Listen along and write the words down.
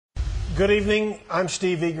Good evening. I'm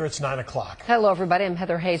Steve Eager. It's 9 o'clock. Hello, everybody. I'm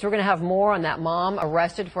Heather Hayes. We're going to have more on that mom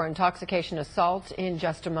arrested for intoxication assault in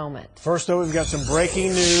just a moment. First, though, we've got some breaking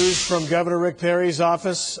news from Governor Rick Perry's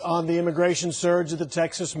office on the immigration surge at the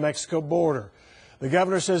Texas-Mexico border. The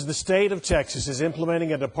governor says the state of Texas is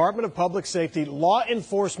implementing a Department of Public Safety law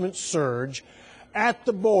enforcement surge at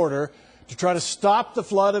the border to try to stop the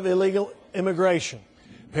flood of illegal immigration.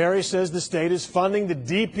 Perry says the state is funding the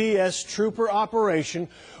DPS trooper operation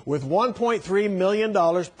with $1.3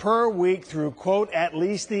 million per week through, quote, at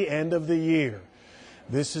least the end of the year.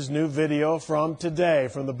 This is new video from today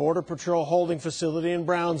from the Border Patrol holding facility in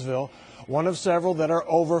Brownsville, one of several that are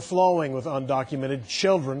overflowing with undocumented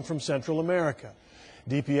children from Central America.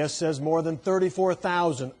 DPS says more than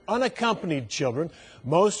 34,000 unaccompanied children,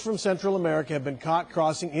 most from Central America, have been caught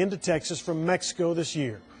crossing into Texas from Mexico this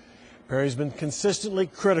year. Perry's been consistently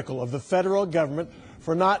critical of the federal government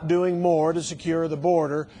for not doing more to secure the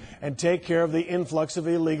border and take care of the influx of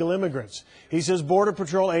illegal immigrants. He says Border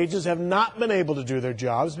Patrol agents have not been able to do their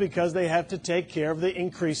jobs because they have to take care of the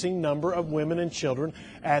increasing number of women and children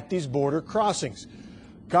at these border crossings.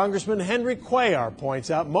 Congressman Henry Cuellar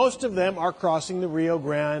points out most of them are crossing the Rio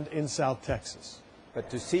Grande in South Texas. But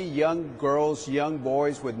to see young girls, young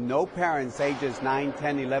boys with no parents, ages 9,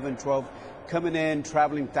 10, 11, 12, coming in,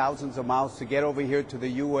 traveling thousands of miles to get over here to the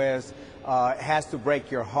U.S. Has to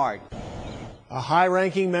break your heart. A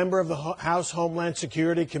high-ranking member of the House Homeland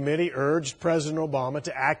Security Committee urged President Obama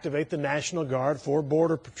to activate the National Guard for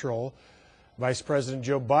Border Patrol. Vice President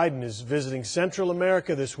Joe Biden is visiting Central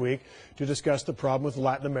America this week to discuss the problem with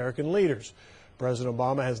Latin American leaders. President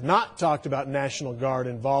Obama has not talked about National Guard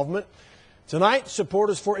involvement. Tonight,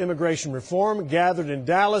 supporters for immigration reform gathered in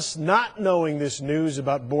Dallas, not knowing this news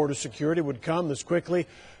about border security would come this quickly.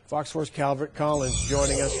 Fox 4's Calvert Collins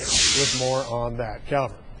joining us with more on that.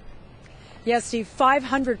 Calvert. Yes, Steve,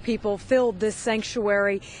 500 people filled this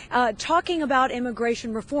sanctuary talking about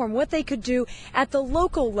immigration reform, what they could do at the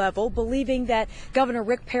local level, believing that Governor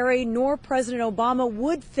Rick Perry nor President Obama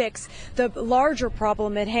would fix the larger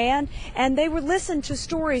problem at hand. And they would listen to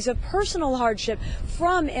stories of personal hardship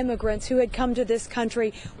from immigrants who had come to this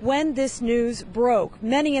country when this news broke.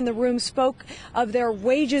 Many in the room spoke of their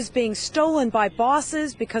wages being stolen by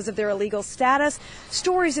bosses because of their illegal status,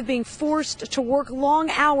 stories of being forced to work long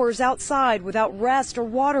hours outside without rest or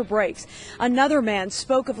water breaks. Another man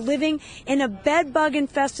spoke of living in a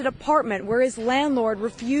bed-bug-infested apartment where his landlord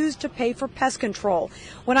refused to pay for pest control.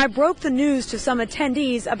 When I broke the news to some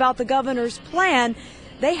attendees about the governor's plan,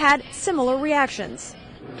 they had similar reactions.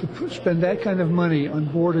 To spend that kind of money on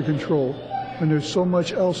border control when there's so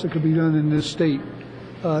much else that could be done in this state,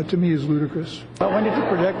 to me is ludicrous. But we need to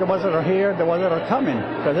project the ones that are here, the ones that are coming,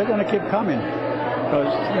 because they're going to keep coming.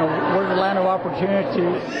 Because, we're the land of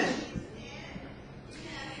opportunity.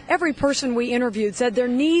 Every person we interviewed said there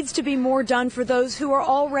needs to be more done for those who are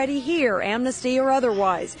already here, amnesty or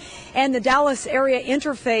otherwise. And the Dallas Area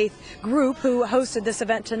Interfaith Group, who hosted this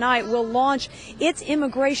event tonight, will launch its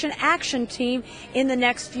immigration action team in the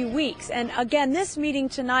next few weeks. And again, this meeting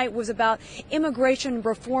tonight was about immigration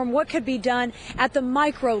reform, what could be done at the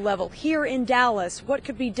micro level here in Dallas, what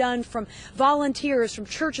could be done from volunteers, from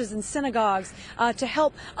churches and synagogues to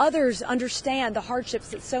help others understand the hardships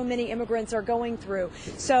that so many immigrants are going through.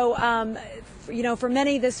 So, for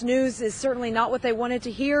many, this news is certainly not what they wanted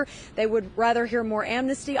to hear. They would rather hear more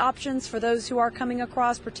amnesty options for those who are coming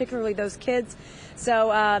across, particularly those kids. So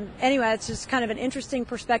anyway, it's just kind of an interesting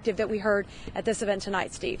perspective that we heard at this event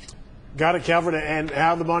tonight, Steve. Got it, Calvert. And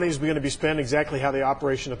how the money is going to be spent, exactly how the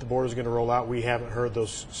operation at the border is going to roll out, we haven't heard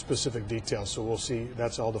those specific details. So we'll see.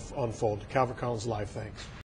 That's all to unfold. Calvert Collins Live, thanks.